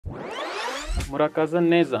Murakaza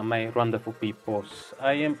neza, my wonderful peoples.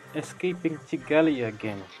 I am escaping Kigali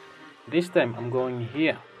again. This time I'm going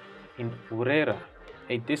here in Burera,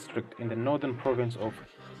 a district in the northern province of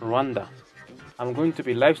Rwanda. I'm going to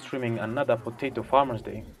be live streaming another Potato Farmers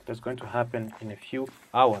Day that's going to happen in a few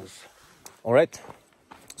hours. Alright,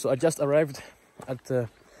 so I just arrived at the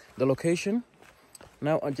location.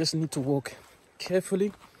 Now I just need to walk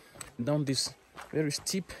carefully down this very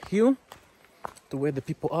steep hill to where the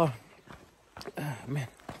people are. Man,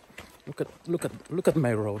 look at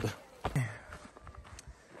my road.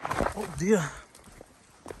 Oh dear,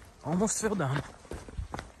 almost fell down.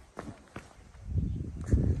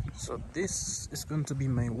 So this is going to be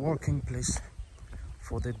my working place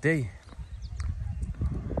for the day.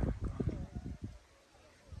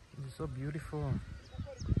 It's so beautiful,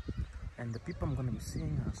 and the people I'm going to be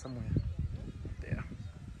seeing are somewhere there.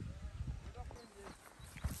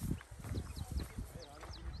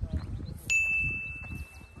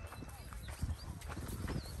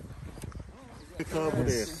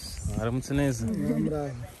 Aramutse neza.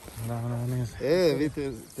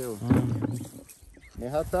 Theo. Ni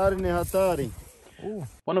hatari.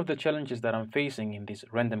 One of the challenges that I'm facing in these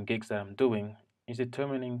random gigs that I'm doing is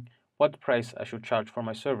determining what price I should charge for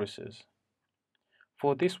my services.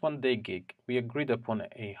 For this one-day gig, we agreed upon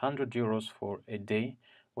 €100 for a day,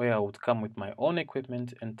 where I would come with my own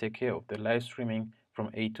equipment and take care of the live streaming from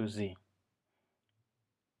A to Z.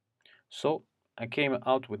 So I came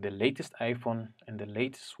out with the latest iPhone and the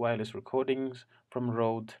latest wireless recordings from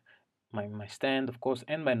Rode, my stand, of course,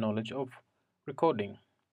 and my knowledge of recording.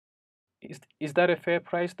 Is that a fair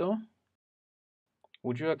price, though?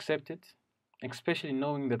 Would you accept it? Especially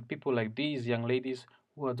knowing that people like these young ladies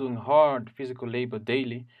who are doing hard physical labor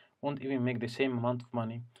daily won't even make the same amount of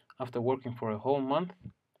money after working for a whole month?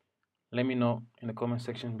 Let me know in the comment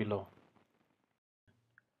section below.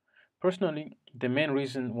 Personally, the main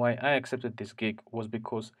reason why I accepted this gig was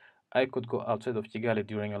because I could go outside of Kigali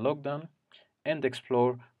during a lockdown and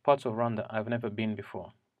explore parts of Rwanda I've never been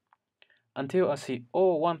before. Until I see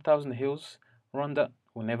all 1,000 hills, Rwanda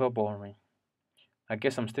will never bore me. I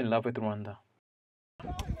guess I'm still in love with Rwanda.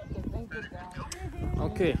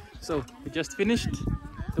 Okay, so we just finished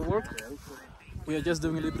the work. We are just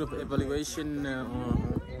doing a little bit of evaluation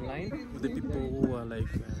online with the people who are like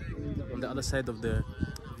on the other side of the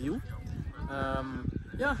view.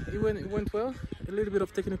 Yeah, it went well. A little bit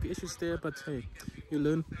of technical issues there, but hey, you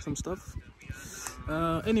learn some stuff.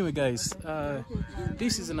 Anyway, guys,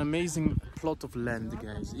 this is an amazing plot of land,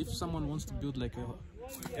 guys. If someone wants to build like a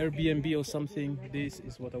Airbnb or something, this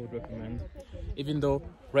is what I would recommend. Even though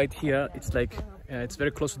right here it's like it's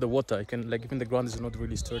very close to the water, you can like even the ground is not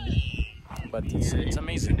really sturdy, but it's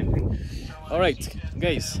amazing. All right,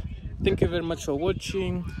 guys, thank you very much for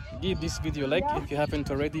watching. Give this video a like if you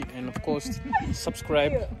haven't already, and of course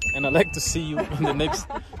subscribe, and I'd like to see you in the next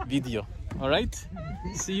video. All right,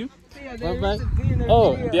 see you, bye bye.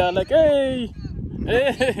 Oh, they are like, hey,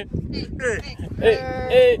 hey, hey,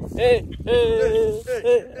 hey, hey, hey.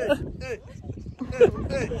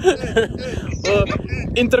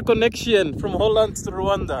 Interconnection from Holland to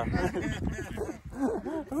Rwanda.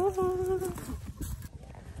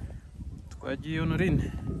 Twagiye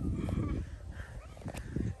honorine.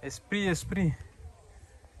 Esprit.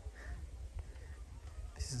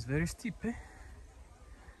 This is very steep, eh?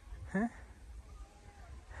 Huh?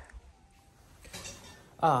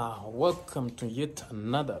 Welcome to yet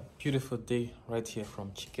another beautiful day right here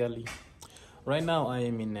from Kigali. Right now I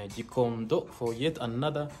am in Gikondo for yet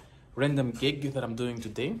another random gig that I'm doing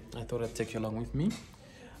today. I thought I'd take you along with me.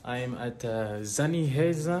 I am at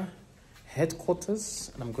ZaNiheza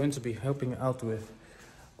headquarters, and I'm going to be helping out with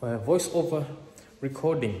voiceover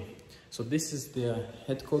recording. So this is their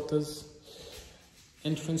headquarters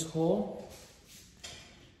entrance hall.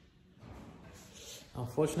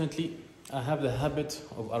 Unfortunately, I have the habit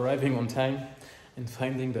of arriving on time and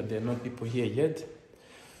finding that there are not people here yet.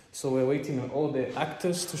 So we're waiting on all the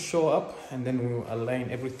actors to show up, and then we will align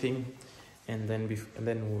everything, and then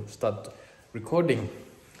we'll start recording.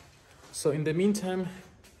 So in the meantime,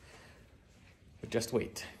 we just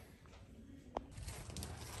wait.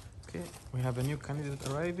 Okay, we have a new candidate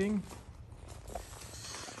arriving.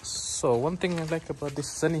 So one thing I like about this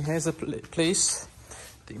ZaNiheza place,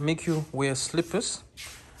 they make you wear slippers,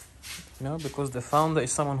 you know, because the founder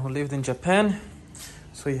is someone who lived in Japan,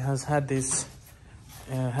 so he has had this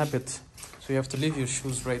habit. So you have to leave your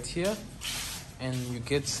shoes right here, and you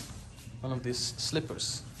get one of these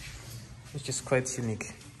slippers, which is quite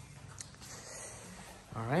unique.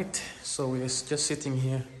 All right, so we're just sitting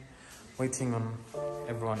here waiting on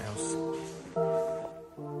everyone else.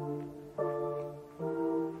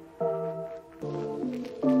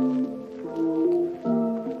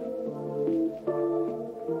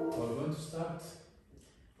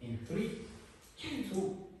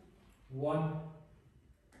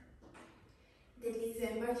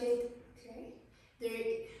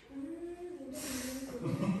 Okay.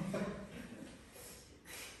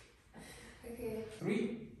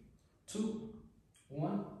 3, 2,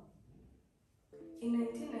 1. In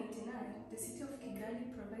 1999, the city of Kigali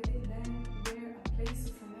provided land where a place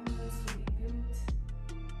of remembrance will be built.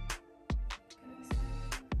 Can I start?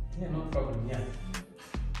 Yeah, no problem. Yeah.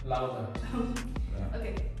 Louder.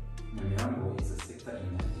 Okay. Nyamirambo is a sector in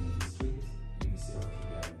the district in the city of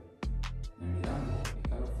Kigali. Nyamirambo, a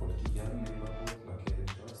colorful Kigali neighborhood located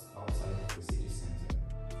just outside of the city center.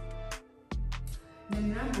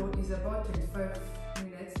 Nyamirambo is about 25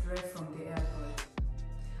 minutes drive from the airport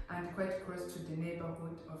and quite close to the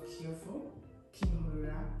neighborhood of Kiyovu,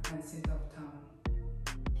 Kimihurura and center of town.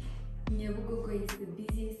 Nyabugogo is the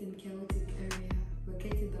busiest and chaotic area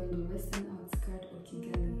located on the western outskirts of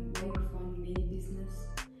Kigali, where you find many business,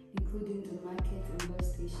 including the market and bus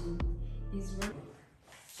station. Is run.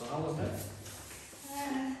 So how was that?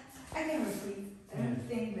 I can repeat. I don't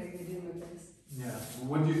think that we did my best. Yeah.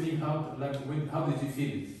 What do you think? How did you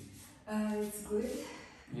feel it? It's good.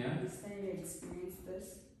 Yeah. It's time to experience this.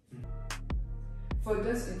 For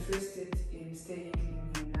those interested in staying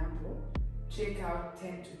in Nyamirambo, check out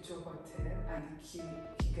 10 to 2 Hotel and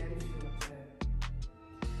Kigali Field Hotel.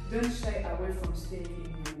 Don't shy away from staying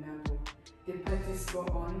in Nyamirambo. The parties go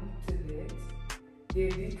on till late, the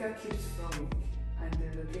liquor keeps flowing, and the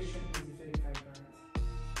location is very vibrant.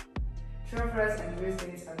 Travelers and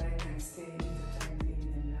residents alike can stay entertained in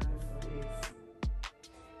Nyamirambo for days.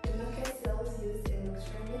 The market sells used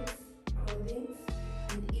electronics, clothing,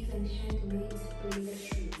 and even handmade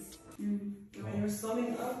industries. When you're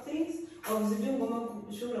summing up things, I was doing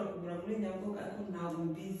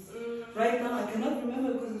right now I cannot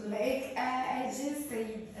remember because Like, I just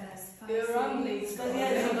said spices. you're wrong, like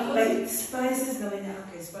spices.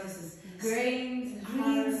 Okay, spices. Grains,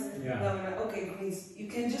 Greens. Yeah. Okay, greens. You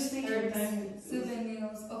can just take your time.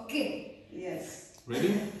 souvenirs. Okay. Yes.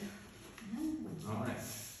 Ready? All right.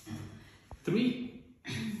 3.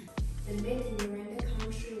 The Made in Rwanda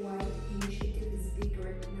countrywide initiative is big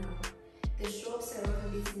right now. The shops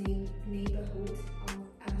around this neighborhood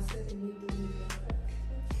are certainly doing better.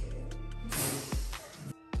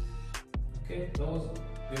 Okay. That was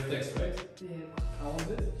your text, right? Yeah. How was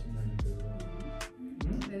it?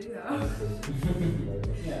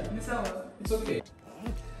 Yeah. It's okay.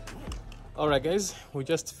 Alright guys, we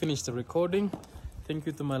just finished the recording. Thank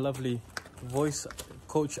you to my lovely voice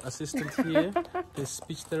coach assistant here, the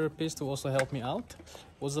speech therapist who also helped me out.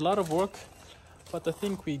 It was a lot of work, but I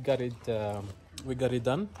think we got it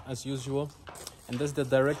done as usual. And that's the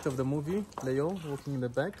director of the movie, Leo, walking in the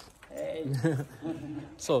back. Hey.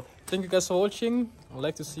 So thank you guys for watching. I'd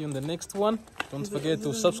like to see you in the next one. Don't forget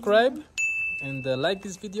to subscribe and like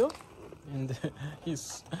this video. And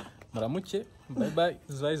yes, Maramuche. Bye bye.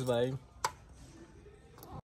 Theoisback.